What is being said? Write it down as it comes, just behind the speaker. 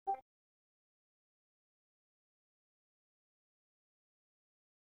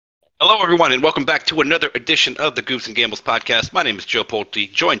Hello, everyone, and welcome back to another edition of the Goofs and Gambles podcast. My name is Joe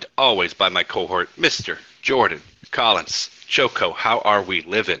Pulte, joined always by my cohort, Mr. Jordan Collins. Choco, how are we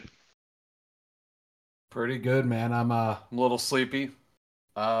living? Pretty good, man. I'm a little sleepy.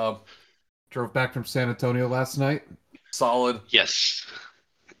 Uh, Drove back from San Antonio last night. Solid. Yes,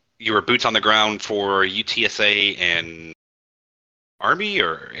 you were boots on the ground for UTSA and Army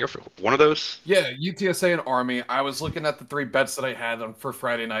or Air Force, one of those? Yeah, UTSA and Army. I was looking at the three bets that I had for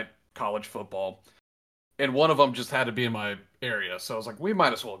Friday night college football, and one of them just had to be in my area. So I was like, we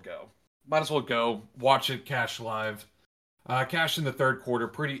might as well go. Might as well go watch it cash live. Cash in the third quarter,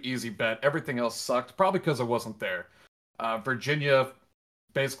 pretty easy bet. Everything else sucked, probably because I wasn't there. Virginia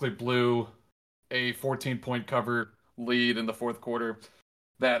basically blew a 14-point cover lead in the fourth quarter.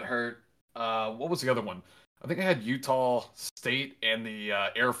 That hurt. What was the other one? I think I had Utah State and the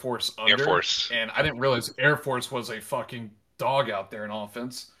Air Force Air under, Force. and I didn't realize Air Force was a fucking dog out there in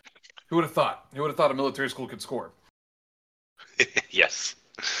offense. Who would have thought? Who would have thought a military school could score? Yes.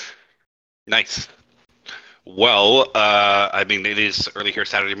 Nice. Well, I mean, it is early here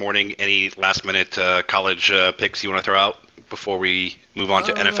Saturday morning. Any last minute college picks you want to throw out before we move on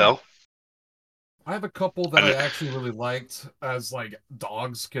to Uh, NFL? I have a couple that I actually really liked as like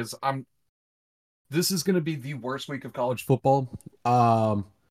dogs because I'm. This is going to be the worst week of college football. Um,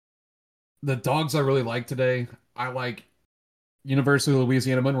 the dogs I really like today. I like University of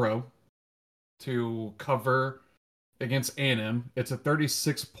Louisiana Monroe to cover against A&M. It's a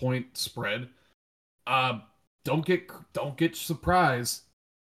 36-point spread. Uh, don't get surprised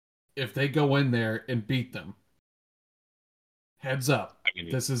if they go in there and beat them. Heads up. I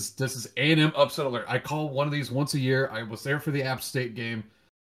mean, This is A&M upset alert. I call one of these once a year. I was there for the App State game.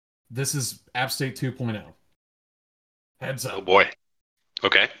 This is App State 2.0. Heads oh up. boy.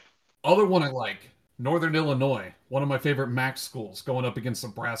 Okay. Other one I like, Northern Illinois, one of my favorite MAC schools going up against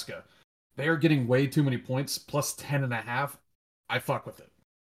Nebraska. They are getting way too many points, plus 10.5. I fuck with it.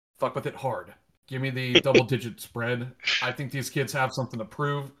 Fuck with it hard. Give me the double digit spread. I think these kids have something to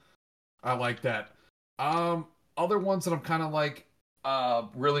prove. I like that. Other ones that I'm kind of like,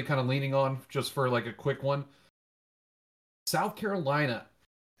 really kind of leaning on just for like a quick one. South Carolina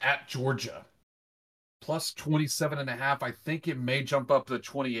at Georgia, plus 27.5. I think it may jump up to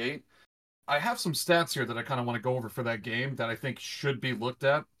 28. I have some stats here that I kind of want to go over for that game that I think should be looked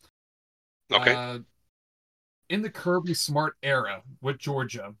at. Okay. Uh, in the Kirby Smart era with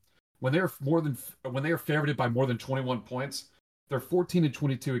Georgia, when they are favored by more than 21 points, they're 14 and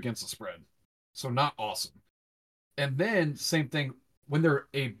 22 against the spread. So not awesome. And then same thing when they're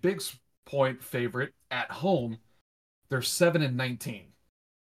a big point favorite at home, they're 7 and 19.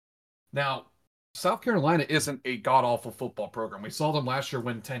 Now, South Carolina isn't a god awful football program. We saw them last year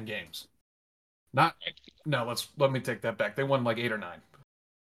win 10 games. Not no, let me take that back. They won like 8 or 9.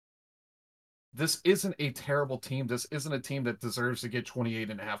 This isn't a terrible team. This isn't a team that deserves to get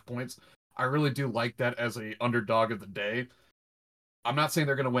 28.5 points. I really do like that as a underdog of the day. I'm not saying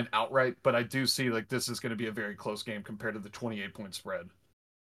they're going to win outright, but I do see like this is going to be a very close game compared to the 28-point spread.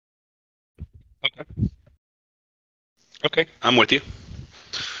 Okay. Okay. I'm with you.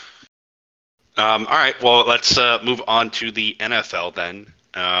 All right. Well, let's move on to the NFL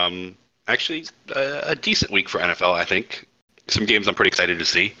then. Actually, a decent week for NFL, I think. Some games I'm pretty excited to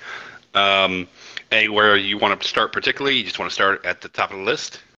see. Anywhere you want to start particularly? You just want to start at the top of the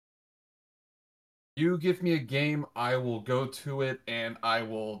list? You give me a game, I will go to it and I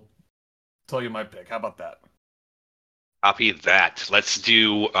will tell you my pick. How about that? Copy that. Let's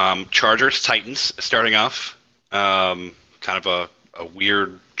do Chargers Titans starting off. Kind of a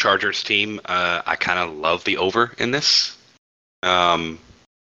weird Chargers team. I kind of love the over in this.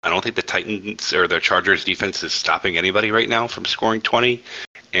 I don't think the Titans or the Chargers defense is stopping anybody right now from scoring 20,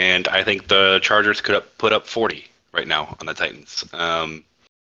 and I think the Chargers could put up 40 right now on the Titans.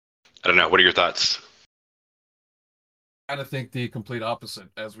 I don't know. What are your thoughts? I kind of think the complete opposite,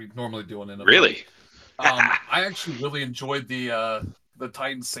 as we normally do in NFL. Really? I actually really enjoyed the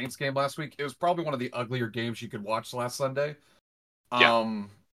Titans Saints game last week. It was probably one of the uglier games you could watch last Sunday. Yeah.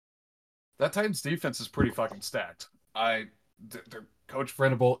 Um, that Titans defense is pretty fucking stacked. Their coach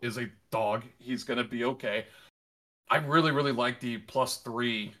Venable is a dog. He's gonna be okay. I really really like the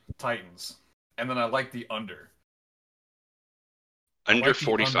 +3 Titans, and then I like the under. I Under like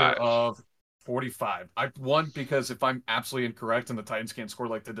the under 45. of 45. I won because if I'm absolutely incorrect and the Titans can't score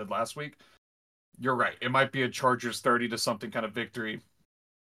like they did last week, you're right. It might be a Chargers 30 to something kind of victory.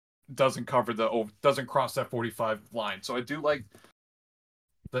 Doesn't cross that 45 line. So I do like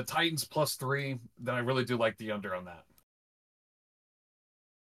the Titans +3. Then I really do like the under on that.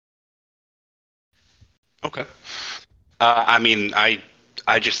 Okay. I mean,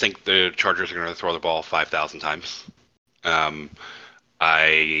 I just think the Chargers are going to throw the ball 5,000 times. Um,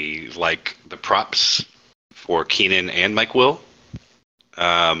 I like the props for Keenan and Mike Will.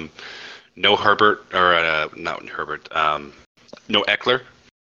 Um, no Herbert or not Herbert. No Eckler,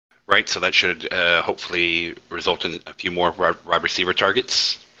 right? So that should hopefully result in a few more wide receiver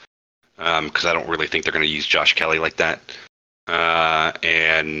targets. Because I don't really think they're going to use Josh Kelly like that.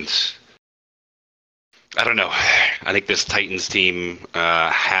 And I don't know. I think this Titans team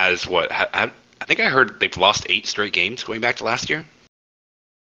has what I think I heard they've lost 8 straight games going back to last year.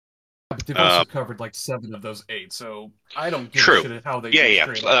 But they've Uh, also covered like 7 of those 8, so I don't give a True. shit at how they Yeah, do yeah.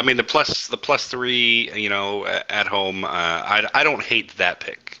 straight I up. mean the plus 3, at home. I don't hate that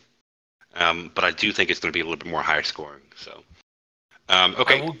pick, but I do think it's going to be a little bit more higher scoring. So, I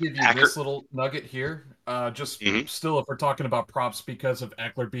okay, will give you Packer. this little nugget here. Just Hmm. still, if we're talking about props because of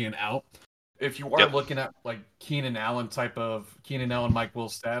Eckler being out, if you are Yep. looking at like Keenan Allen, Mike Will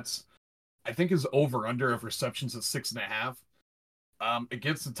stats, I think his over under of receptions is 6.5.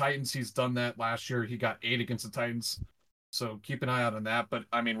 Against the Titans, he's done that last year. He got 8 against the Titans. So keep an eye out on that. But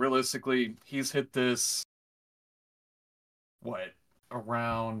I mean, realistically, he's hit this what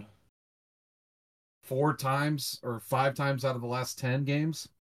around 4 times or 5 times out of the last 10 games.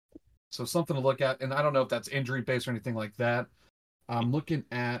 So something to look at. And I don't know if that's injury based or anything like that. I'm looking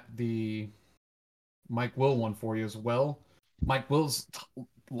at the Mike Will one for you as well. Mike Will's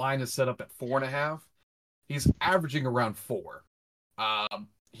line is set up at 4.5. He's averaging around 4.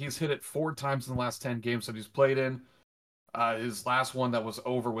 He's hit it 4 times in the last 10 games that he's played in. His last one that was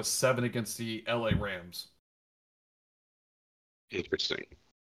over was 7 against the LA Rams. Interesting.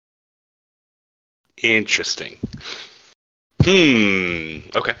 Interesting.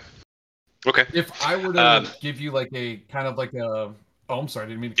 Okay. Okay. If I were Um, to give you like a kind of like a, oh, I'm sorry, I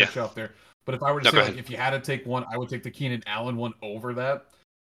didn't mean to yeah. cut you off there. But if I were to No, say go like ahead. if you had to take one, I would take the Keenan Allen one over that.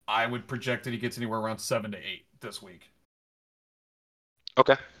 I would project that he gets anywhere around 7 to 8 this week.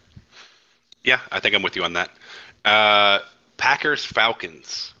 Okay. Yeah, I think I'm with you on that. Uh, Packers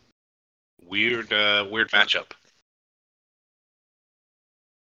Falcons. Weird matchup.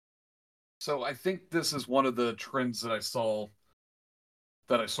 So I think this is one of the trends that I saw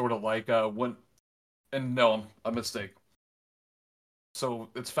that I sort of like. When and no, I'm a mistake. So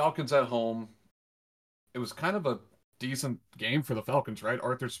it's Falcons at home. It was kind of a decent game for the Falcons, right?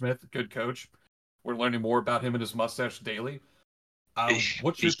 Arthur Smith, good coach. We're learning more about him and his mustache daily.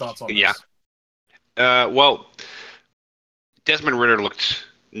 What's your thoughts on Yeah. this? Well, Desmond Ritter looked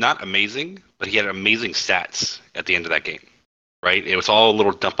not amazing, but he had amazing stats at the end of that game. Right? It was all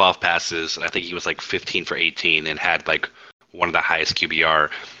little dump off passes. I think he was like 15 for 18 and had like one of the highest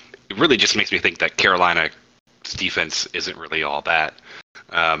QBR. It really just makes me think that Carolina's defense isn't really all that.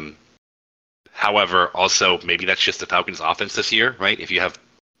 Um, However, also maybe that's just the Falcons' offense this year, right? If you have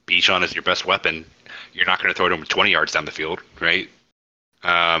Bijan as your best weapon, you're not going to throw it him 20 yards down the field, right?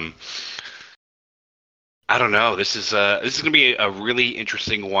 Um, I don't know. This is going to be a really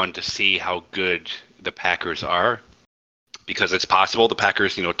interesting one to see how good the Packers are, because it's possible the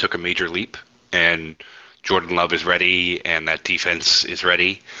Packers, took a major leap and Jordan Love is ready and that defense is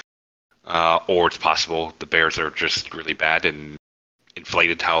ready, or it's possible the Bears are just really bad and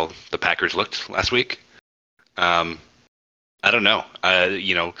inflated how the Packers looked last week. Um, I don't know.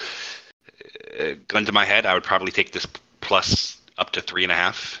 Gun to my head, I would probably take this plus up to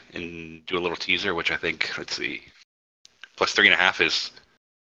 3.5 and do a little teaser, which I think, let's see, plus 3.5 is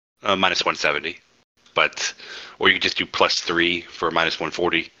minus 170. But, or you could just do +3 for minus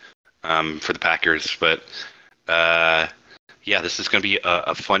 140 for the Packers. But yeah, this is going to be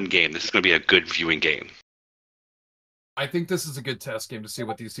a fun game. This is going to be a good viewing game. I think this is a good test game to see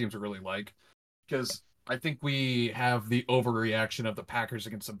what these teams are really like because I think we have the overreaction of the Packers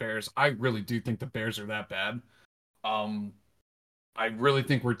against the Bears. I really do think the Bears are that bad. Um, I really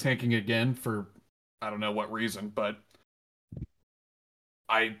think we're tanking again for I don't know what reason, but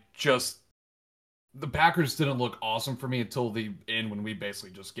I just the Packers didn't look awesome for me until the end when we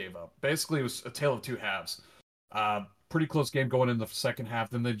basically just gave up. Basically, it was a tale of two halves. Pretty close game going in the second half.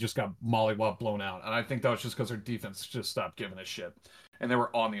 Then they just got mollywop blown out, and I think that was just because their defense just stopped giving a shit, and they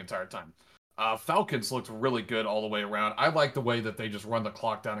were on the entire time. Falcons looked really good all the way around. I like the way that they just run the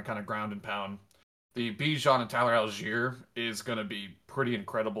clock down and kind of ground and pound. The Bijan and Tyler Algier is going to be pretty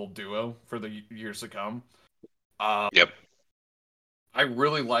incredible duo for the years to come. Um, Yep. I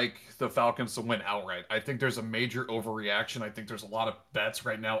really like the Falcons to win outright. I think there's a major overreaction. I think there's a lot of bets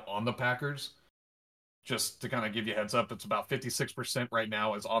right now on the Packers. Just to kind of give you a heads up, it's about 56% right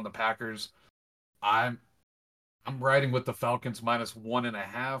now is on the Packers. I'm I'm riding with the Falcons minus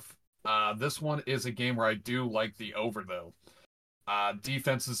 1.5. This one is a game where I do like the over though.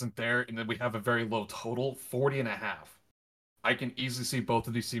 Defense isn't there, and then we have a very low total, 40.5. I can easily see both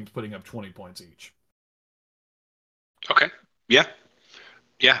of these teams putting up 20 points each. Okay. Yeah.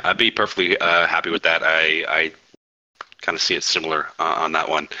 Yeah, I'd be perfectly happy with that. I kind of see it similar on that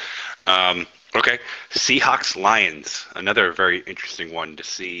one. Okay. Seahawks Lions, another very interesting one to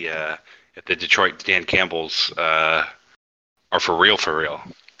see if the Detroit Dan Campbells are for real, for real.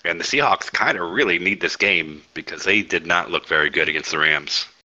 And the Seahawks kind of really need this game because they did not look very good against the Rams.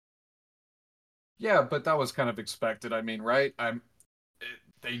 Yeah, but that was kind of expected. I mean, right?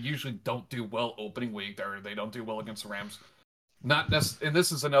 They usually don't do well opening week, or they don't do well against the Rams. Not necessarily, and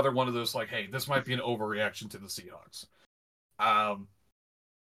this is another one of those like, hey, this might be an overreaction to the Seahawks. Um,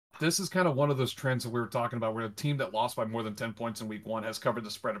 this is kind of one of those trends that we were talking about, where a team that lost by more than 10 points in week one has covered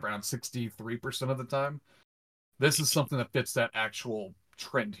the spread around 63% of the time. This is something that fits that actual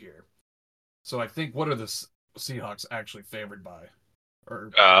trend here. So I think, what are the Seahawks actually favored by,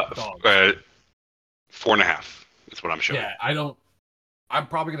 or Uh, dogs? uh, 4.5 is what I'm showing. Yeah, I don't. I'm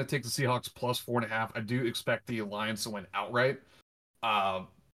probably going to take the Seahawks plus 4.5. I do expect the Lions to win outright. Uh,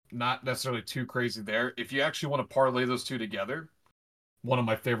 Not necessarily too crazy there. If you actually want to parlay those two together, one of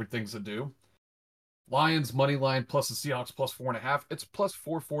my favorite things to do. Lions money line plus the Seahawks plus 4.5. It's plus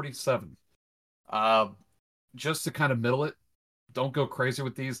 447. Uh, just to kind of middle it. Don't go crazy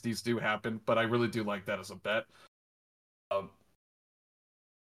with these. These do happen, but I really do like that as a bet. Um,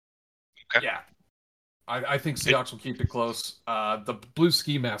 Okay. yeah, I think Seahawks will keep it close. The blue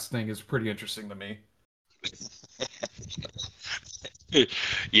ski mask thing is pretty interesting to me.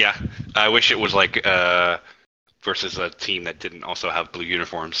 Yeah, I wish it was like versus a team that didn't also have blue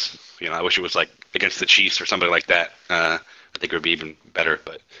uniforms. I wish it was like against the Chiefs or somebody like that. I think it would be even better.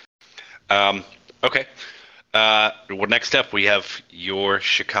 But okay. Well, next up we have your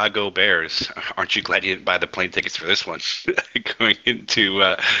Chicago Bears. Aren't you glad you didn't buy the plane tickets for this one? Going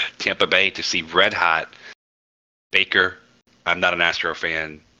into Tampa Bay to see Red Hot Baker. I'm not an Astro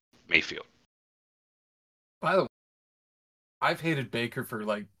fan. Mayfield. By the way, I've hated Baker for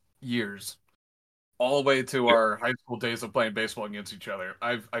like years, all the way to our high school days of playing baseball against each other.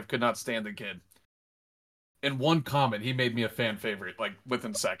 I could not stand the kid. In one comment, he made me a fan favorite like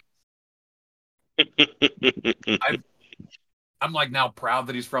within seconds. I I'm like now proud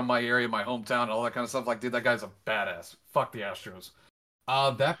that he's from my area, my hometown, all that kind of stuff. Like, dude, that guy's a badass. Fuck the Astros.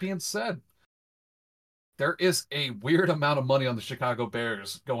 That being said, there is a weird amount of money on the Chicago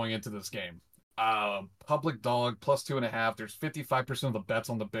Bears going into this game. Public dog plus 2.5. There's 55% of the bets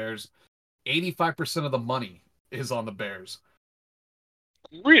on the Bears. 85% of the money is on the Bears.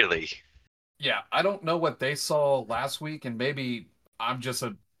 Really? Yeah, I don't know what they saw last week, and maybe I'm just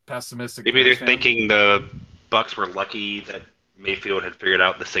a pessimistic Maybe they're Bears fan. thinking the Bucks were lucky that Mayfield had figured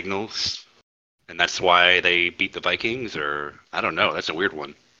out the signals, and that's why they beat the Vikings. Or I don't know. That's a weird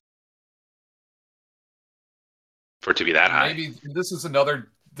one for it to be that high. Maybe this is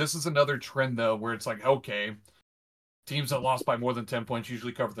another trend though, where it's like, okay, teams that lost by more than 10 points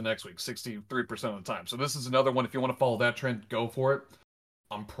usually cover the next week 63% of the time. So this is another one. If you want to follow that trend, go for it.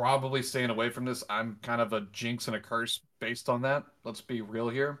 I'm probably staying away from this. I'm kind of a jinx and a curse based on that. Let's be real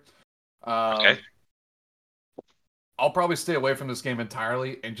here. Okay. Um, I'll probably stay away from this game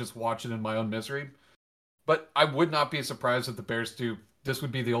entirely and just watch it in my own misery. But I would not be surprised if the Bears do. This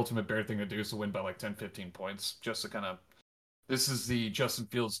would be the ultimate Bear thing to do, is to win by like 10, 15 points. Just to kind of. This is the Justin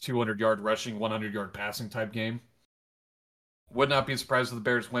Fields 200-yard rushing, 100-yard passing type game. Would not be surprised if the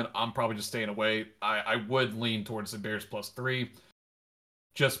Bears win. I'm probably just staying away. I would lean towards the Bears plus 3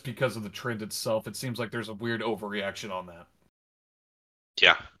 just because of the trend itself. It seems like there's a weird overreaction on that.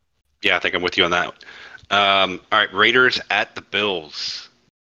 Yeah. Yeah, I think I'm with you on that. All right, Raiders at the Bills.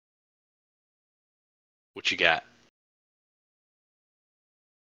 What you got?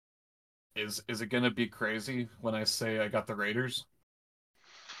 Is it going to be crazy when I say I got the Raiders?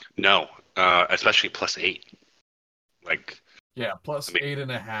 No, especially +8. Like, Yeah, I plus mean,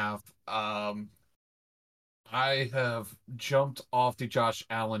 8.5. I have jumped off the Josh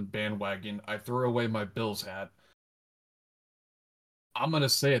Allen bandwagon. I threw away my Bills hat. I'm gonna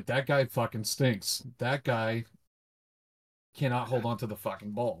say it. That guy fucking stinks. That guy cannot hold on to the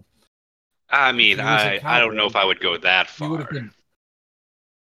fucking ball. I If mean, he was a I don't know cowboy, if I would go that he would have far. been.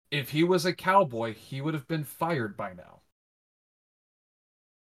 If he was a cowboy, he would have been fired by now.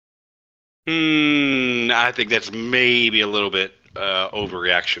 I think that's maybe a little bit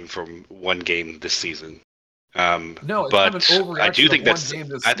overreaction from one game this season. No, it's not an But I do overreaction of think one that's game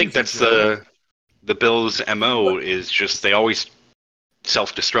this I think season, that's Joe. the Bills' MO But is just they always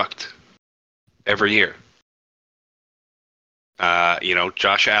self-destruct every year.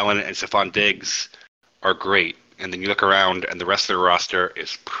 Josh Allen and Stephon Diggs are great, and then you look around, and the rest of the roster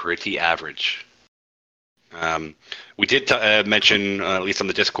is pretty average. Um, we did mention, at least on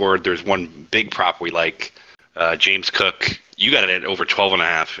the Discord, there's one big prop we like. James Cook, you got it at over 12 and a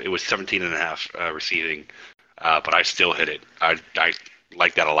half. It was 17 and a half receiving, but I still hit it. I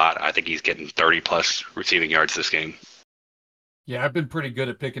like that a lot. I think he's getting 30 plus receiving yards this game. Yeah, I've been pretty good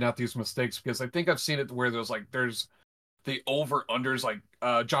at picking out these mistakes because I think I've seen it where there's the over unders like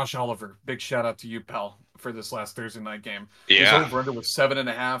Josh Oliver. Big shout out to you, pal, for this last Thursday night game. His Yeah. over under was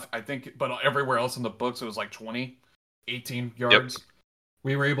 7.5, I think, but everywhere else in the books it was like 20, 18 Yep. yards.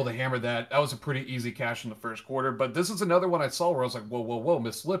 We were able to hammer that. That was a pretty easy cash in the first quarter. But this is another one I saw where I was like, whoa, whoa, whoa,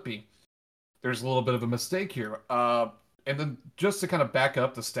 Miss Lippy. There's a little bit of a mistake here. And then just to kind of back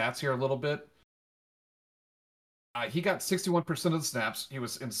up the stats here a little bit, he got 61% of the snaps. He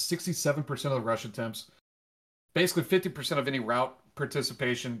was in 67% of the rush attempts. Basically 50% of any route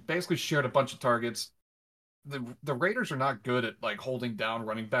participation. Basically shared a bunch of targets. The Raiders are not good at like holding down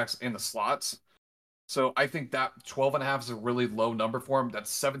running backs in the slots. So I think that 12 and a half is a really low number for him. That's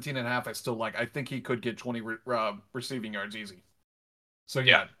 17 and a half. I still like. I think he could get 20 receiving yards easy. So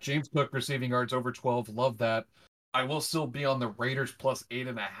Yeah. yeah, James Cook receiving yards over 12. Love that. I will still be on the Raiders plus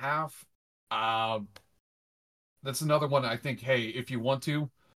 8.5. That's another one I think, hey, if you want to,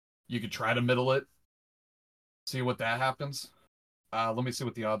 you could try to middle it. See what that happens. Let me see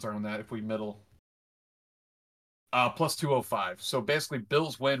what the odds are on that if we middle. Plus 205. So basically,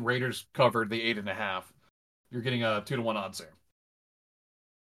 Bills win, Raiders covered the 8.5. You're getting a 2-1 odds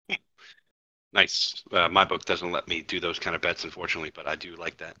there. Nice. My book doesn't let me do those kind of bets, unfortunately, but I do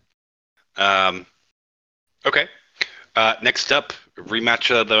like that. Um, okay. Next up,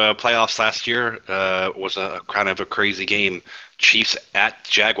 rematch of the playoffs last year was a kind of a crazy game. Chiefs at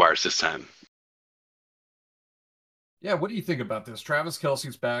Jaguars this time. Yeah, what do you think about this? Travis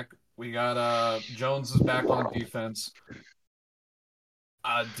Kelsey's back. We got Jones is back on defense.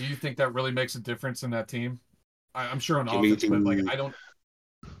 Do you think that really makes a difference in that team? I'm sure on Give me offense, but like I don't.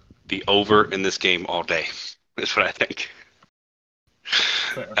 the over in this game all day. That's what I think.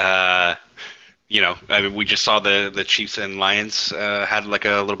 Fair. Uh, I mean, we just saw the Chiefs and Lions had like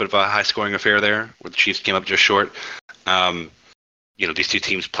a little bit of a high scoring affair there, where the Chiefs came up just short. Um, these two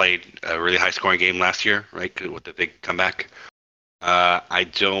teams played a really high scoring game last year, right? With the big comeback. I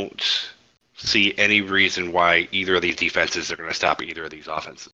don't see any reason why either of these defenses are going to stop either of these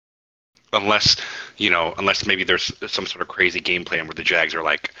offenses. Unless maybe there's some sort of crazy game plan where the Jags are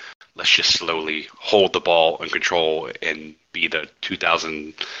like, let's just slowly hold the ball and control and be the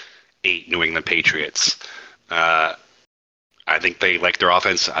 2008 New England Patriots. I think they like their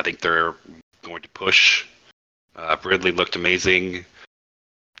offense. I think they're going to push. Ridley looked amazing.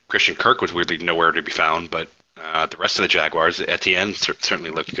 Christian Kirk was weirdly nowhere to be found, but the rest of the Jaguars, Etienne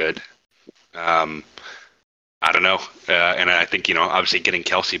certainly looked good. I don't know, and I think obviously getting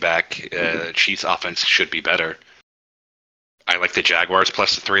Kelsey back, Chiefs offense should be better. I like the Jaguars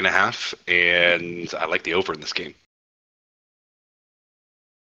plus the 3.5, and I like the over in this game.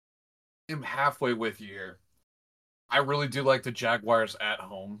 I'm halfway with you here. I really do like the Jaguars at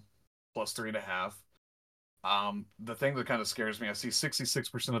home plus 3.5. The thing that kind of scares me, I see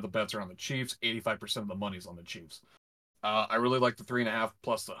 66% of the bets are on the Chiefs, 85% of the money's on the Chiefs. I really like the 3.5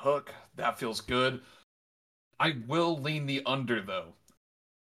 plus the hook. That feels good. I will lean the under though.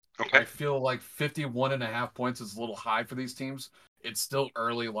 I Okay. feel like 51.5 points is a little high for these teams. It's still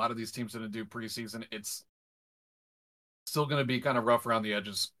early. A lot of these teams didn't do preseason. It's still going to be kind of rough around the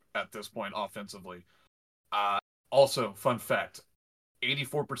edges at this point offensively. Uh, Also, fun fact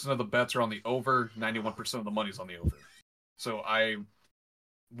 84% of the bets are on the over, 91% of the money's on the over. So I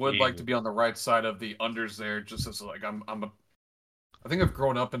would like to be on the right side of the unders there, just as like I think I've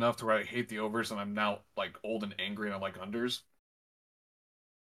grown up enough to where I hate the overs and I'm now like old and angry and I like unders.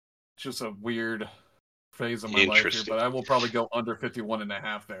 It's just a weird phase of my life here, Interesting. but I will probably go under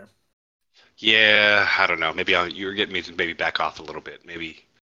 51.5 there. Yeah, I don't know. Maybe you're getting me to maybe back off a little bit. Maybe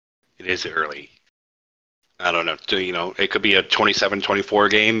it is early. I don't know. It could be a 27-24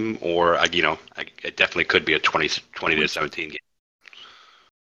 game, or it definitely could be a 20 to 17 game.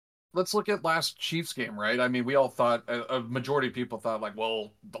 Let's look at last Chiefs game, right? I mean, we all thought a majority of people thought like,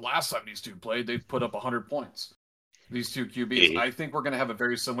 well, the last time these two played, they put up 100 points. These two QBs. Mhm. I think we're going to have a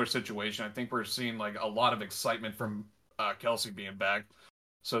very similar situation. I think we're seeing like a lot of excitement from Kelsey being back.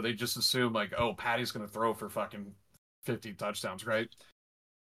 So they just assume like, oh, Patty's going to throw for fucking 50 touchdowns, right?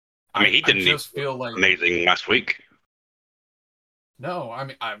 I mean, he I didn't even just look feel like amazing last week. no, I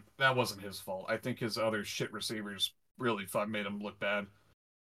mean, that wasn't his fault. I think his other shit receivers really made him look bad.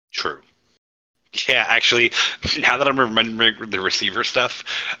 True. Yeah, actually, now that I'm remembering the receiver stuff,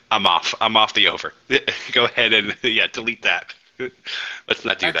 I'm off. I'm off the over. Go ahead and yeah, delete that. Let's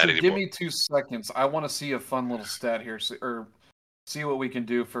not do that Actually, give anymore. me 2 seconds. I want to see a fun little stat here, or see what we can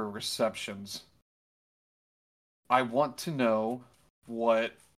do for receptions. I want to know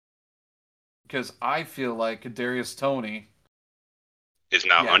what because I feel like Kadarius Toney, Is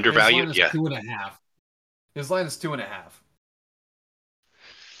now yeah, his line undervalued. is Yeah, 2.5. His line is 2.5.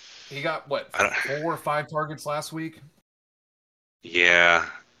 He got what, I don't, 4 or 5 targets last week? yeah.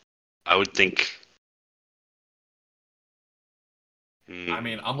 I would think. I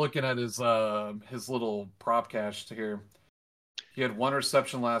mean, Hmm, I'm looking at his little prop cash here. He had 1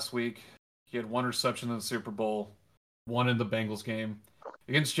 reception last week. He had 1 reception in the Super Bowl, one in the Bengals game.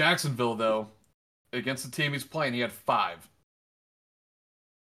 Against Jacksonville, though, against the team he's playing, he had five.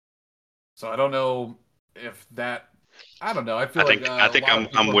 So I don't know if that. I don't know. I feel I like think I a think lot of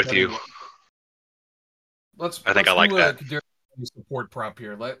I'm people are with you. betting. Let's I think I let's like do a that. Kadarius support prop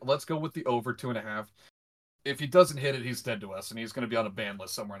here. Let's go with the over 2.5. If he doesn't hit it, he's dead to us, and he's going to be on a ban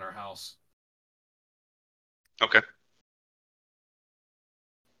list somewhere in our house. Okay.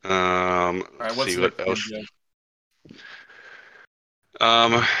 All right, Let's what's see the what next game, else. Joe?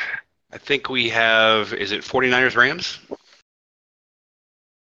 Um, I think we have. Is it 49ers Rams?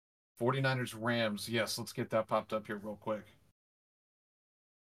 49ers Rams. Yes, let's get that popped up here real quick.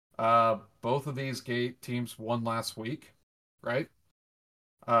 Both of these gate teams won last week, right?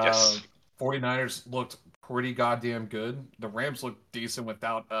 Uh, Yes. 49ers looked pretty goddamn good. The Rams looked decent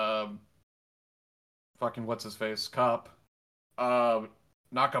without fucking what's his face Cup. Uh,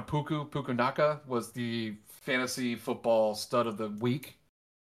 Puku Naka was the fantasy football stud of the week.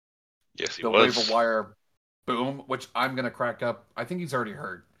 Yes, he The waiver was. wire boom, which I'm gonna crack up. I think he's already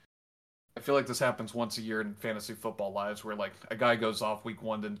hurt. I feel like this happens once a year in fantasy football lives, where like a guy goes off week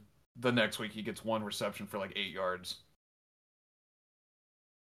one, then the next week he gets 1 reception for like 8 yards.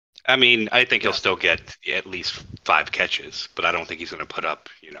 I mean, I think he'll Yeah, still get at least 5 catches, but I don't think he's going to put up,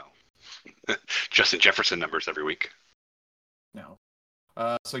 Justin Jefferson numbers every week. no.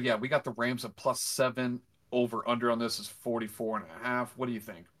 So yeah, we got the Rams at +7. Over under on this is 44.5. What do you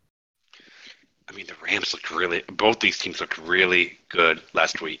think? I mean, the Rams looked really, both these teams looked really good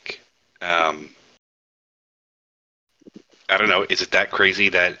last week. Um, I don't know. Is it that crazy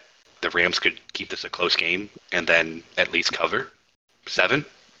that the Rams could keep this a close game and then at least cover 7?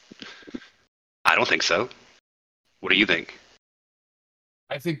 I don't think so. What do you think?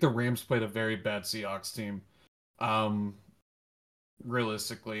 I think the Rams played a very bad Seahawks team. Um,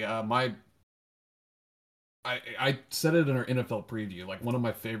 realistically, I said it in our NFL preview. Like one of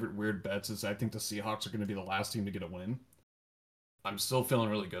my favorite weird bets is I think the Seahawks are going to be the last team to get a win. I'm still feeling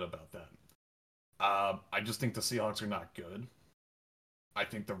really good about that. I just think the Seahawks are not good. I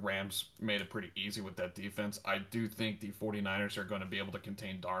think the Rams made it pretty easy with that defense. I do think the 49ers are going to be able to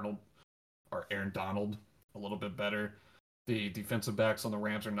contain Darnold or Aaron Donald a little bit better. The defensive backs on the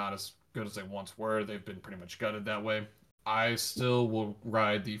Rams are not as good as they once were. They've been pretty much gutted that way. I still will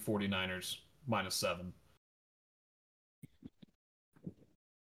ride the 49ers -7.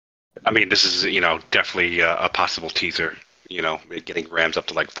 I mean, this is, definitely a possible teaser, getting Rams up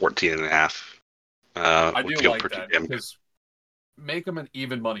to like 14 and a half. I Would do feel like pretty that damn good. because make them an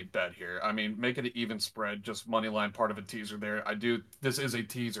even money bet here. I mean, make it an even spread, just money line part of a teaser there. I do. This is a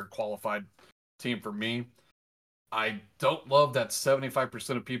teaser qualified team for me. I don't love that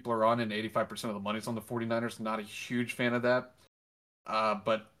 75% of people are on and 85% of the money's on the 49ers. Not a huge fan of that.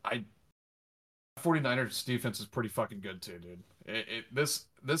 But I 49ers defense is pretty fucking good too, dude. This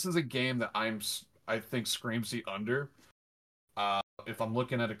is a game that I think screams the under. If I'm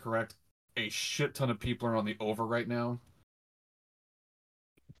looking at it correct, a shit ton of people are on the over right now. I'm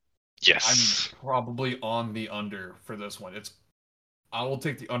Yes. probably on the under for this one. It's I will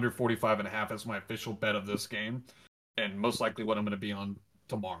take the under 45.5 as my official bet of this game, and most likely what I'm going to be on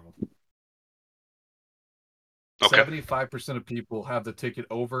tomorrow. Okay. 75% of people have the ticket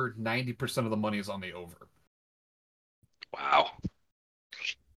over. 90% of the money is on the over. Wow.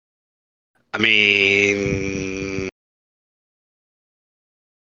 I mean,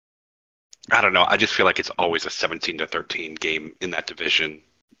 I don't know. I just feel like it's always a 17-13 game in that division,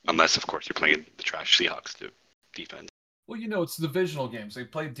 unless, of course, you're playing the trash Seahawks defense. Well, it's divisional games. They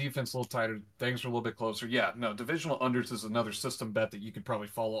play defense a little tighter. Things are a little bit closer. Yeah, no, divisional unders is another system bet that you could probably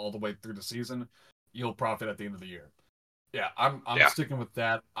follow all the way through the season. You'll profit at the end of the year. Yeah, I'm Yeah. sticking with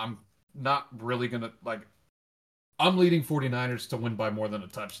that. I'm not really gonna like. I'm leading 49ers to win by more than a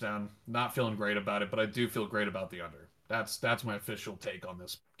touchdown. Not feeling great about it, but I do feel great about the under. That's my official take on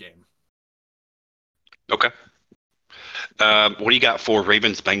this game. Okay. What do you got for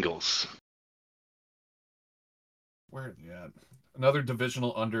Ravens Bengals? Where are they at? Another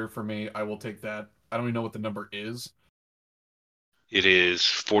divisional under for me. I will take that. I don't even know what the number is. It is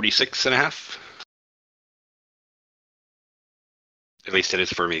 46 and a half. At least it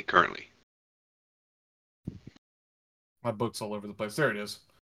is for me currently. My book's all over the place. There it is.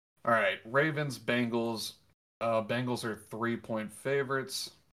 All right, Ravens, Bengals. Bengals are 3-point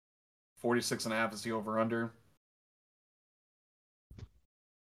favorites. 46 and a half is the over under.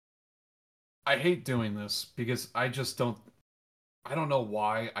 I hate doing this because I don't know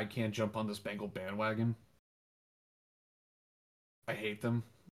why I can't jump on this Bengal bandwagon. I hate them.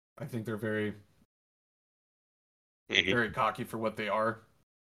 I think they're very Mhm. very cocky for what they are.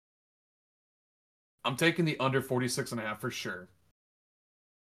 I'm taking the under 46 and a half for sure.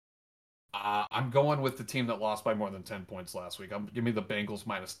 I'm going with the team that lost by more than 10 points last week. Give me the Bengals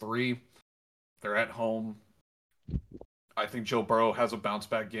 -3. They're at home. I think Joe Burrow has a bounce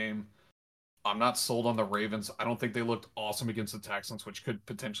back game. I'm not sold on the Ravens. I don't think they looked awesome against the Texans, which could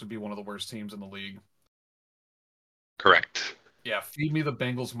potentially be one of the worst teams in the league. Correct. Yeah, feed me the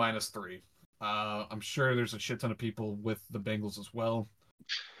Bengals -3. I'm sure there's a shit ton of people with the Bengals as well.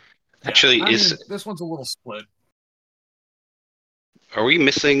 Yeah, Actually, I is mean, this one's a little split. are we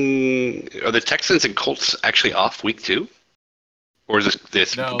missing? Are the Texans and Colts actually off week 2, or is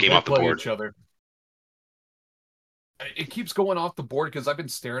this No, game they off the play board? each other. It keeps going off the board because I've been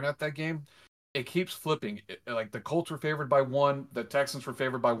staring at that game. It keeps flipping. Like the Colts were favored by 1, the Texans were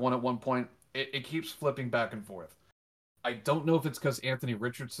favored by 1 at one point. It keeps flipping back and forth. I don't know if it's because Anthony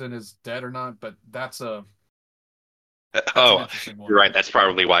Richardson is dead or not, but that's an Oh, interesting you're one. right. That's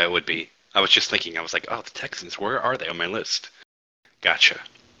probably why it would be. I was just thinking. I was like, oh, the Texans. Where are they on my list? Gotcha.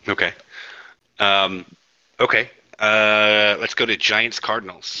 Okay. Um, okay. Let's go to Giants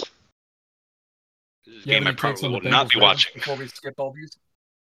Cardinals. This is a You have game I any takes probably on the will not Bengals be Ravens watching. before we skip all these?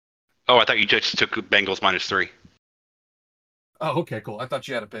 Oh, I thought you just took Bengals -3. Oh, okay, cool. I thought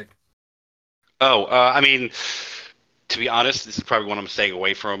you had a pick. Oh, I mean, to be honest, this is probably one I'm staying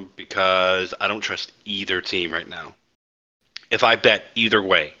away from because I don't trust either team right now. If I bet either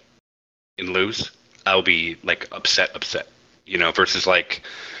way and lose, I'll be like upset. Versus like,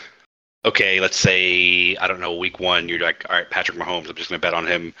 okay, let's say, I don't know, week 1, you're like, all right, Patrick Mahomes, I'm just going to bet on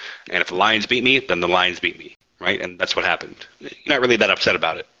him. And if the Lions beat me, then the Lions beat me, right? And that's what happened. You're not really that upset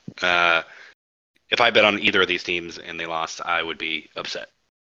about it. If I bet on either of these teams and they lost, I would be upset.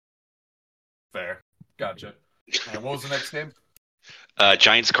 Fair. Gotcha. And what was the next game?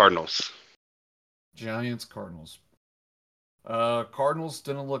 Giants Cardinals. Giants Cardinals. Cardinals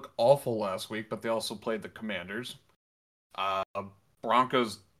didn't look awful last week, but they also played the Commanders. Uh,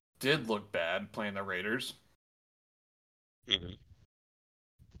 Broncos did look bad playing the Raiders. Mhm.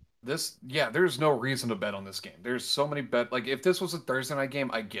 Yeah, there's no reason to bet on this game. There's so many like if this was a Thursday night game,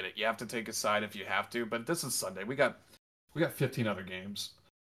 I get it. You have to take a side if you have to, but this is Sunday. We got 15 other games.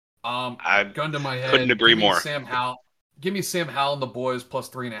 I Gun to my couldn't head, agree more. Give me Sam Howell and the boys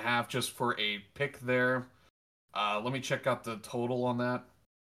 +3.5 just for a pick there. Let me check out the total on that.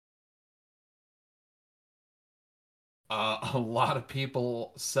 A lot of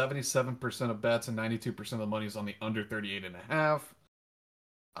people, 77% of bets and 92% of the money is on the under 38.5.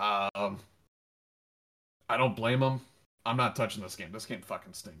 Um, I don't blame them. I'm not touching this game. This game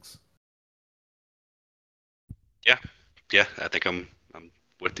fucking stinks. Yeah, yeah, I think I'm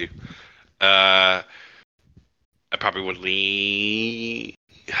with you. Uh, I probably would lean.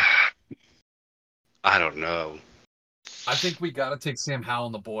 I don't know. I think we got to take Sam Howell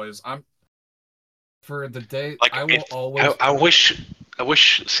and the boys. I'm for the day. Like I will it, always. I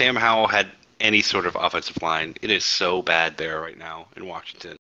wish Sam Howell had any sort of offensive line. It is so bad there right now in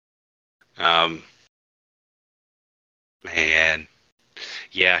Washington. Um, man,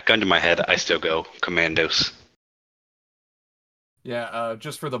 yeah, gun to my head, I still go Commandos. Yeah,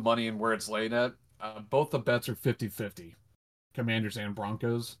 just for the money and where it's laid at. Both the bets are 50-50, Commanders and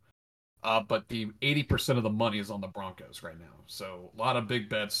Broncos. But the 80% of the money is on the Broncos right now. So a lot of big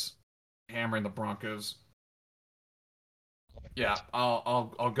bets hammering the Broncos. Yeah,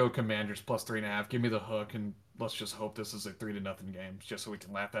 I'll go Commanders +3.5. Give me the hook, and let's just hope this is a 3-0 game, just so we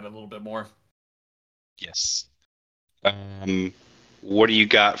can laugh at it a little bit more. Yes. Um, what do you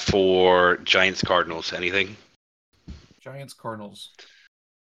got for Giants Cardinals? Anything? Giants Cardinals.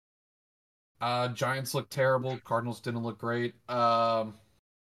 Giants look terrible. Cardinals didn't look great.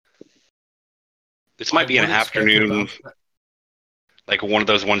 This I might be an would expect a afternoon, bounce. like one of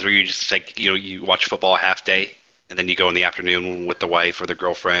those ones where you just like you watch football half day, and then you go in the afternoon with the wife or the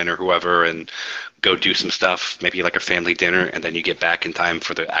girlfriend or whoever, and go do some stuff, maybe like a family dinner, and then you get back in time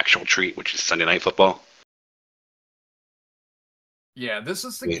for the actual treat, which is Sunday night football. Yeah, this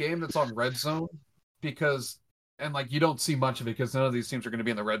is the Yeah. game that's on Red Zone because and like you don't see much of it because none of these teams are going to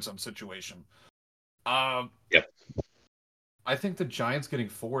be in the red zone situation. Um, Yep. I think the Giants getting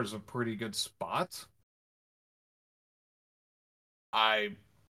 4 is a pretty good spot. I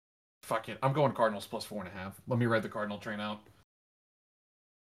fuck it. I'm going Cardinals plus 4.5. Let me ride the Cardinal train out.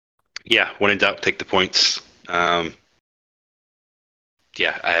 Yeah, when in doubt, take the points. Yeah,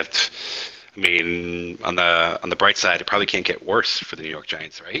 I have. I mean, on the bright side, it probably can't get worse for the New York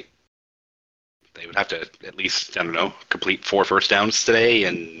Giants, right? They would have to at least, I don't know, complete 4 first downs today,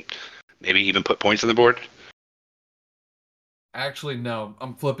 and maybe even put points on the board. Actually, no.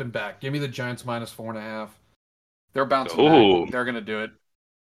 I'm flipping back. Give me the Giants minus 4.5. They're bouncing back. Oh, They're gonna do it.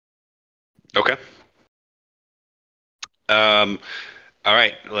 okay. Um, all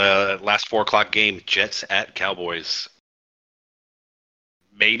right. Last 4 o'clock game: Jets at Cowboys.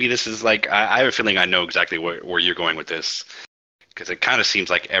 Maybe this is like I have a feeling I know exactly where you're going with this because it kind of seems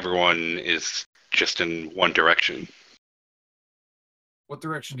like everyone is just in one direction. What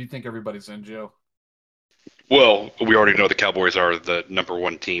direction do you think everybody's in, Joe? Well, we already know the Cowboys are the number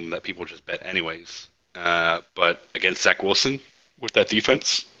 1 team that people just bet anyways. But against Zach Wilson with that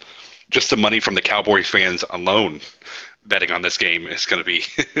defense, just the money from the Cowboy fans alone betting on this game is going to be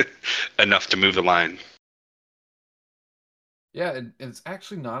enough to move the line. Yeah, it's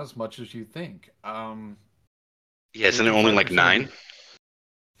actually not as much as you think. Yeah, isn't it only like 55% of the nine?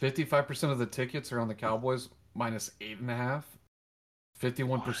 55% of the tickets are on the Cowboys minus 8.5.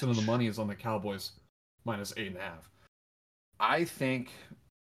 51% of the What? money is on the Cowboys minus 8.5. I think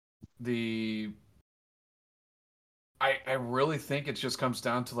the I really think it just comes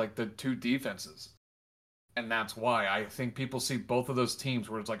down to like the two defenses. And that's why I think people see both of those teams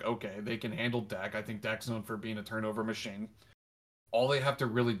where it's like, okay, they can handle Dak. I think Dak's known for being a turnover machine. All they have to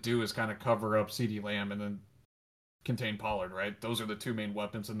really do is kind of cover up CD Lamb and then contain Pollard, right? Those are the two main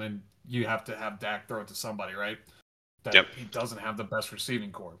weapons, and then you have to have Dak throw it to somebody, right? That Yep. he doesn't have the best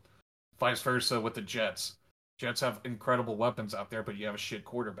receiving core. Vice versa with the Jets. Jets have incredible weapons out there, but you have a shit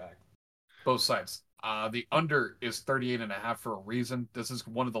quarterback. Both sides. The under is 38.5 for a reason. This is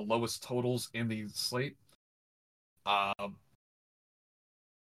one of the lowest totals in the slate. Uh,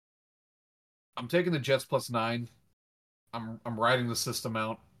 I'm taking the Jets plus 9. I'm riding the system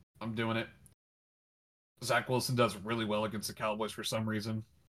out. I'm doing it. Zach Wilson does really well against the Cowboys for some reason.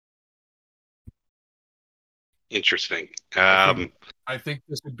 Interesting. I think I think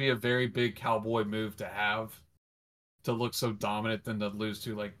this would be a very big Cowboy move to have to look so dominant than to lose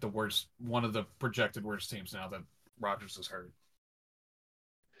to like the worst one of the projected worst teams now that Rodgers is hurt.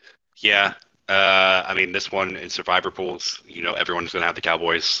 Yeah. I mean, this one in survivor pools, everyone's going to have the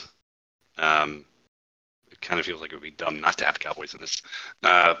Cowboys. Um, it kind of feels like it would be dumb not to have the Cowboys in this.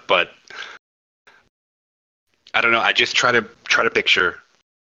 But I don't know. I just try to picture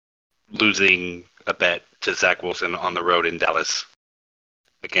losing a bet to Zach Wilson on the road in Dallas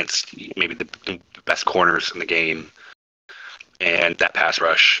against maybe the best corners in the game and that pass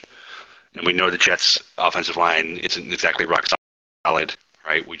rush. And we know the Jets' offensive line isn't exactly rock solid,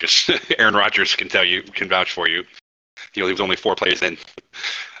 right? We just Aaron Rodgers can vouch for you. He was only 4 plays in.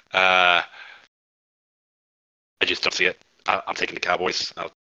 I just don't see it. I'm taking the Cowboys.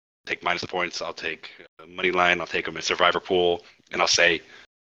 I'll take minus the points. I'll take money line. I'll take them in survivor pool, and I'll say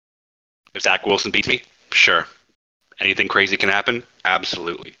if Zach Wilson beats me, sure. Anything crazy can happen,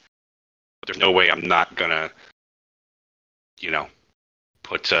 absolutely. But there's no way I'm not gonna, you know,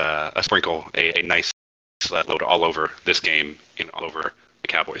 put a sprinkle, a nice sled load all over this game and all over the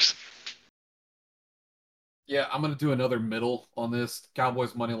Cowboys. Yeah, I'm gonna do another middle on this.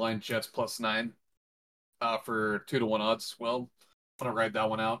 Cowboys money line, Jets plus 9 for 2-1 odds. Well, I'm gonna ride that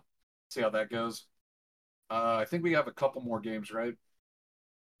one out. See how that goes. I think we have a couple more games, right?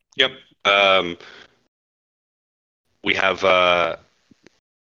 Yep. We have the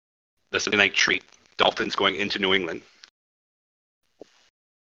Sunday night treat. Dolphins going into New England.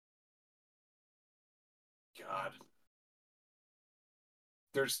 God,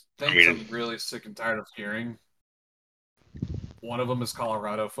 there's I things mean, I'm really sick and tired of hearing. One of them is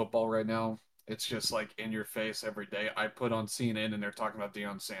Colorado football right now. It's just like in your face every day. I put on CNN and they're talking about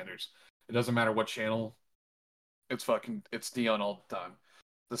Deion Sanders. It doesn't matter what channel. It's Deion all the time.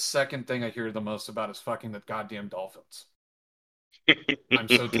 The second thing I hear the most about is fucking the goddamn Dolphins. I'm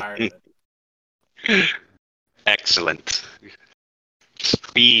so tired of it. excellent. Just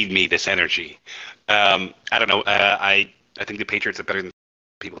feed me this energy. I don't know. I think the Patriots are better than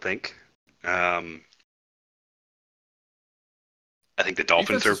people think. Um, I think the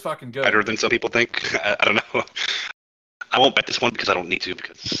Dolphins Defense are is fucking better good. than some people think. I don't know. I won't bet this one because I don't need to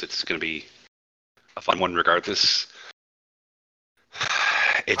because it's going to be a fun one regardless.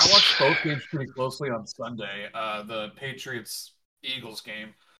 I It's watched both games pretty closely on Sunday. The Patriots Eagles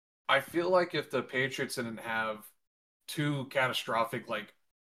game. I feel like if the Patriots didn't have two catastrophic like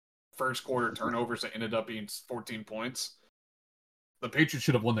first quarter turnovers that ended up being 14 points, the Patriots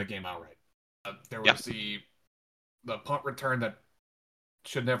should have won that game outright. There yeah, was the punt return that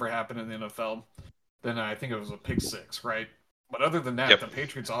should never happen in the NFL. Then I think it was a pick six, right? But other than that, yep. the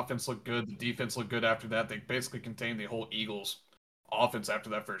Patriots offense looked good. The defense looked good after that. They basically contained the whole Eagles offense after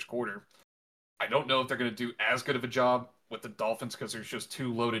that first quarter. I don't know if they're going to do as good of a job with the Dolphins because there's just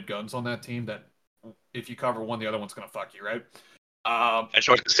two loaded guns on that team that if you cover one, the other one's going to fuck you, right? I just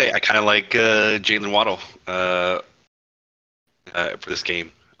wanted to say I kind of like Jalen Waddle for this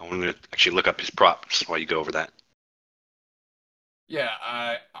game. I want to actually look up his props while you go over that.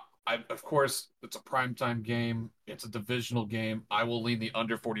 Yeah, of course, it's a primetime game. It's a divisional game. I will lean the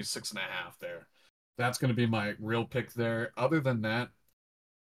under 46.5 there. That's going to be my real pick there. Other than that,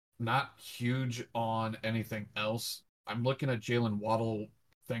 not huge on anything else. I'm looking at Jalen Waddle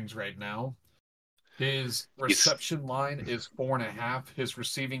things right now. His He's reception line is 4.5. His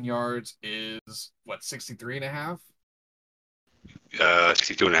receiving yards is what, 63.5?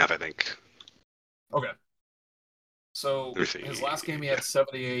 62 and a half, I think. Okay. Let So me his see. last game he Yeah. had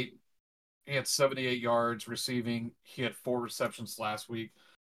 78. He had 78 yards receiving. He had four receptions last week.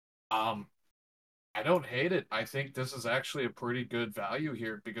 Um, I don't hate it. I think this is actually a pretty good value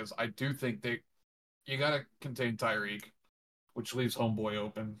here because I do think you gotta contain Tyreek, which leaves homeboy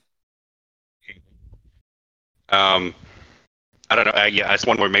open. Um, I don't know. Yeah, that's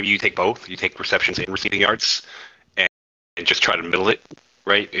one where maybe you take both. You take receptions and receiving yards, and, and just try to middle it,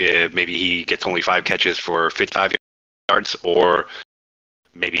 right? Maybe he gets only 5 catches for 55 yards, or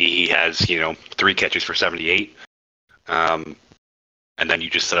maybe he has 3 catches for 78. And then you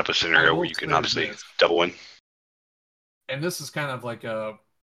just set up a I scenario where will you can say obviously this, double win. and this is kind of like a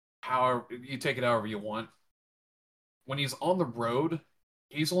however you take it however you want. When he's on the road,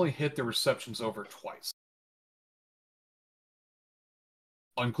 he's only hit the receptions over twice,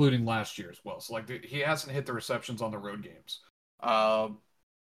 including last year as well. So like he hasn't hit the receptions on the road games. Um,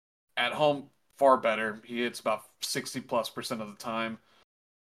 at home, far better. He hits about 60+% of the time.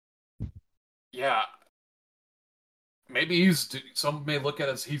 Yeah, maybe some may look at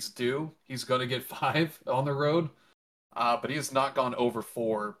it as he's due. He's going to get five on the road, but he has not gone over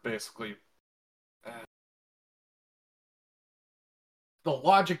four. Basically, uh, the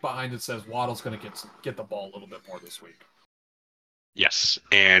logic behind it says Waddle's going to get the ball a little bit more this week. Yes,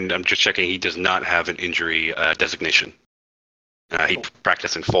 and I'm just checking. He does not have an injury designation. He Cool.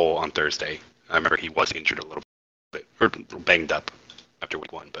 practiced in full on Thursday. I remember he was injured a little bit, or banged up after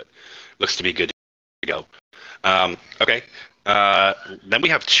week 1, but looks to be good to go. Okay. Then we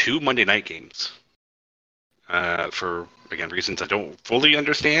have 2 Monday night games. For again reasons I don't fully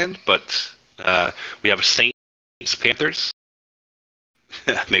understand, but we have Saints Panthers.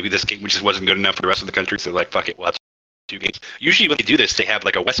 Maybe this game just wasn't good enough for the rest of the country, so like fuck it, we'll have 2 games. Usually when they do this, they have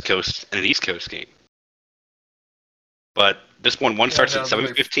like a West Coast and an East Coast game. But this one Yeah, starts at no,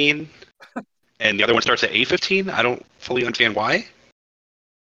 7:15, and the other one starts at 8:15. I don't fully understand why.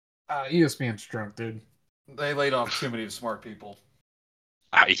 ESPN's drunk, dude. They laid off too many smart people.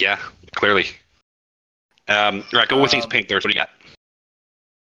 Yeah, clearly. All right, go with Saints Um, Panthers. What do you got?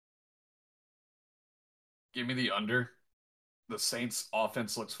 Give me the under. The Saints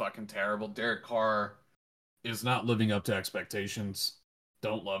offense looks fucking terrible. Derek Carr is not living up to expectations.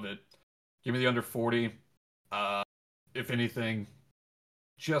 Don't love it. Give me the under 40. Uh, if anything,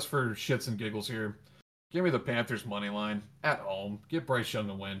 just for shits and giggles here, give me the Panthers money line at home. Get Bryce Young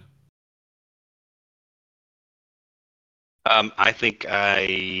to win. I think I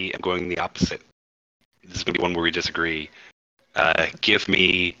am going the opposite. This is going to be one where we disagree. Give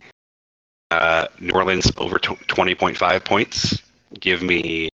me New Orleans over 20.5 points. Give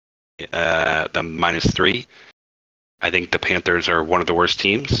me the -3. I think the Panthers are one of the worst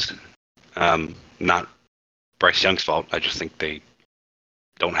teams. Not Bryce Young's fault. I just think they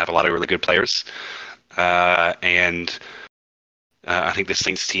don't have a lot of really good players. And I think the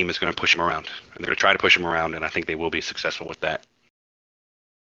Saints team is going to push him around. And they're going to try to push him around, and I think they will be successful with that.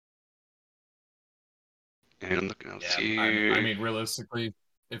 And let's Yeah, see. I mean, realistically,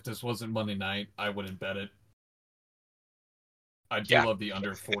 if this wasn't Monday night, I wouldn't bet it. I do Yeah. love the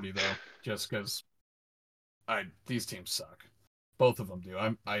under 40 though, just because these teams suck. Both of them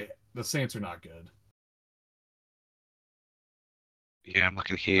do. The Saints are not good. Yeah, I'm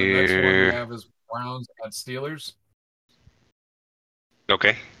looking The next one we here. have is Browns at Steelers.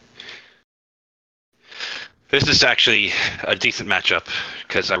 Okay. This is actually a decent matchup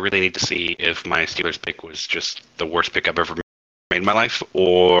because I really need to see if my Steelers pick was just the worst pick I've ever made in my life,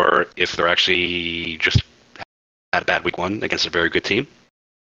 or if they're actually just had a bad week one against a very good team.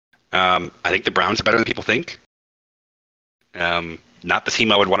 I think the Browns are better than people think. Not the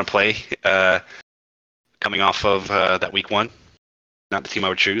team I would want to play coming off of that week one. Not the team I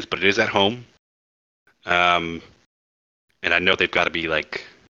would choose, but it is at home. Um, and I know they've got to be like,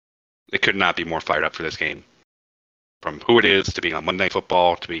 they could not be more fired up for this game. From who it is to being on Monday Night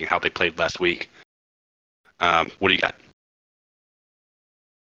Football to being how they played last week. What do you got?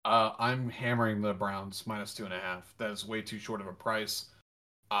 I'm hammering the Browns minus 2.5. That is way too short of a price.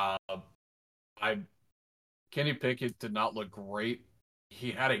 Uh, I Kenny Pickett did not look great.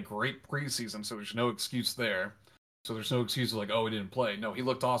 He had a great preseason, so there's no excuse there. So there's no excuse like, oh, he didn't play. No, he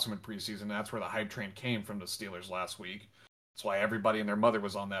looked awesome in preseason. That's where the hype train came from the Steelers last week. That's why everybody and their mother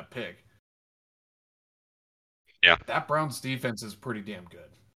was on that pick. Yeah. That Browns defense is pretty damn good.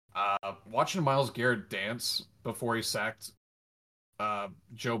 Watching Myles Garrett dance before he sacked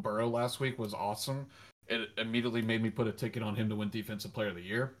Joe Burrow last week was awesome. It immediately made me put a ticket on him to win Defensive Player of the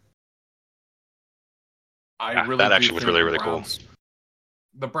Year. I Yeah, really that do actually was think really, really cool.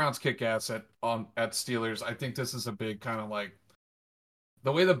 The Browns kick ass at Steelers. I think this is a big kind of like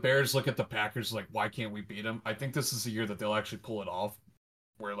the way the Bears look at the Packers, like why can't we beat them? I think this is the year that they'll actually pull it off,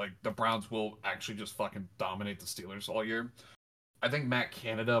 where like the Browns will actually just fucking dominate the Steelers all year. I think Matt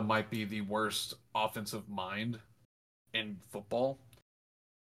Canada might be the worst offensive mind in football.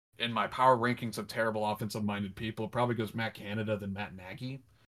 In my power rankings of terrible offensive minded people, it probably goes Matt Canada then Matt Nagy,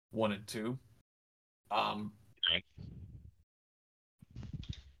 1 and 2. Um,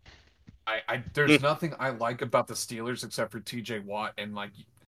 there's Hmm. nothing I like about the Steelers except for T.J. Watt and like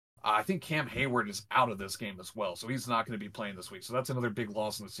I think Cam Hayward is out of this game as well, so he's not going to be playing this week. So that's another big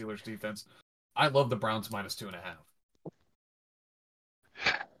loss in the Steelers defense. I love the Browns minus 2.5.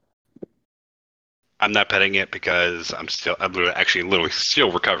 I'm not betting it because I'm literally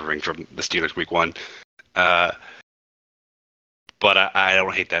still recovering from the Steelers week one. Uh, but I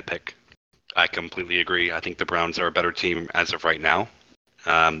don't hate that pick. I completely agree. I think the Browns are a better team as of right now.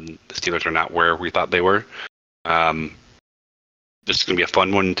 The Steelers are not where we thought they were. Um, this is going to be a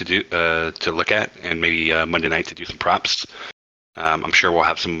fun one to do to look at, and maybe Monday night to do some props. I'm sure we'll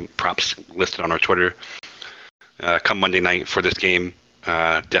have some props listed on our Twitter come Monday night for this game.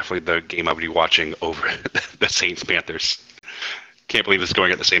 Definitely the game I would be watching over the Saints Panthers. Can't believe this is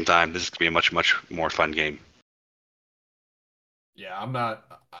going at the same time. This is going to be a much, much more fun game. Yeah, I'm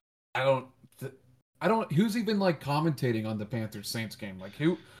not. I don't. I don't. Who's even like commentating on the Panthers Saints game? Like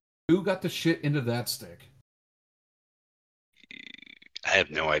who got the shit into that stick? I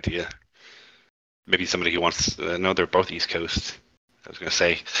have no idea. Maybe somebody who wants. No, they're both East Coast. I was going to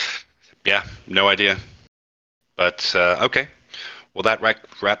say, yeah, no idea. But okay. Well, that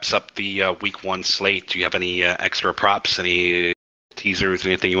wraps up the week one slate. Do you have any extra props, any teasers,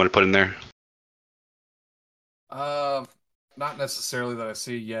 anything you want to put in there? Uh, Not necessarily that I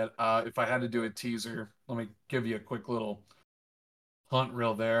see yet. If I had to do a teaser, let me give you a quick little hunt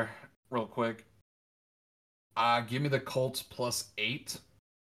reel there, real quick. Give me the Colts +8.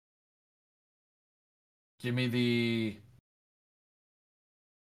 Give me the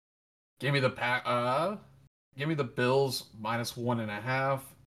give me the pack. Give me the Bills -1.5,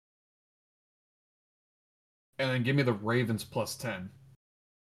 and then give me the Ravens +10.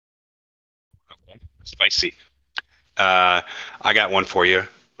 Okay. Spicy. I got one for you.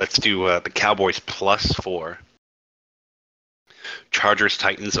 Let's do the Cowboys +4. Chargers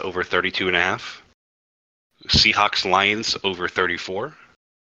Titans over 32.5. Seahawks Lions over 34.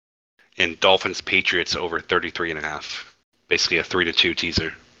 And Dolphins Patriots over 33.5. Basically a 3-2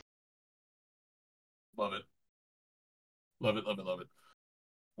 teaser. Love it, love it, love it, love it.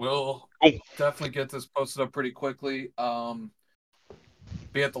 We'll Cool. definitely get this posted up pretty quickly.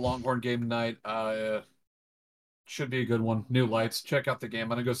 Be at the Longhorn game tonight. Should be a good one. New lights. Check out the game. I'm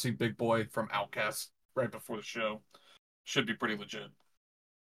gonna go see Big Boy from Outcast right before the show. Should be pretty legit.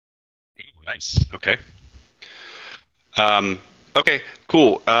 Nice. Okay. Um, okay,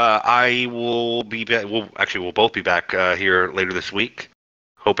 cool. I will be back. We'll both be back here later this week.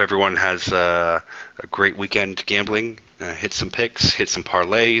 Hope everyone has a great weekend gambling. Hit some picks, hit some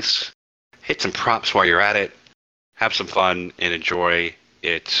parlays, hit some props while you're at it. Have some fun and enjoy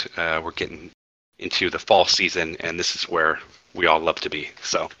it. We're getting into the fall season, and this is where we all love to be.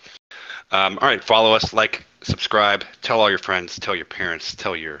 So, all right, follow us, like, subscribe, tell all your friends, tell your parents,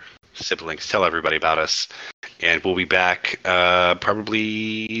 tell your siblings, tell everybody about us. And we'll be back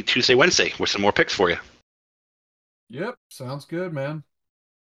probably Tuesday, Wednesday with some more picks for you. Yep, sounds good, man.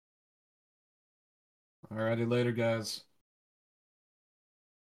 Alrighty, later, guys.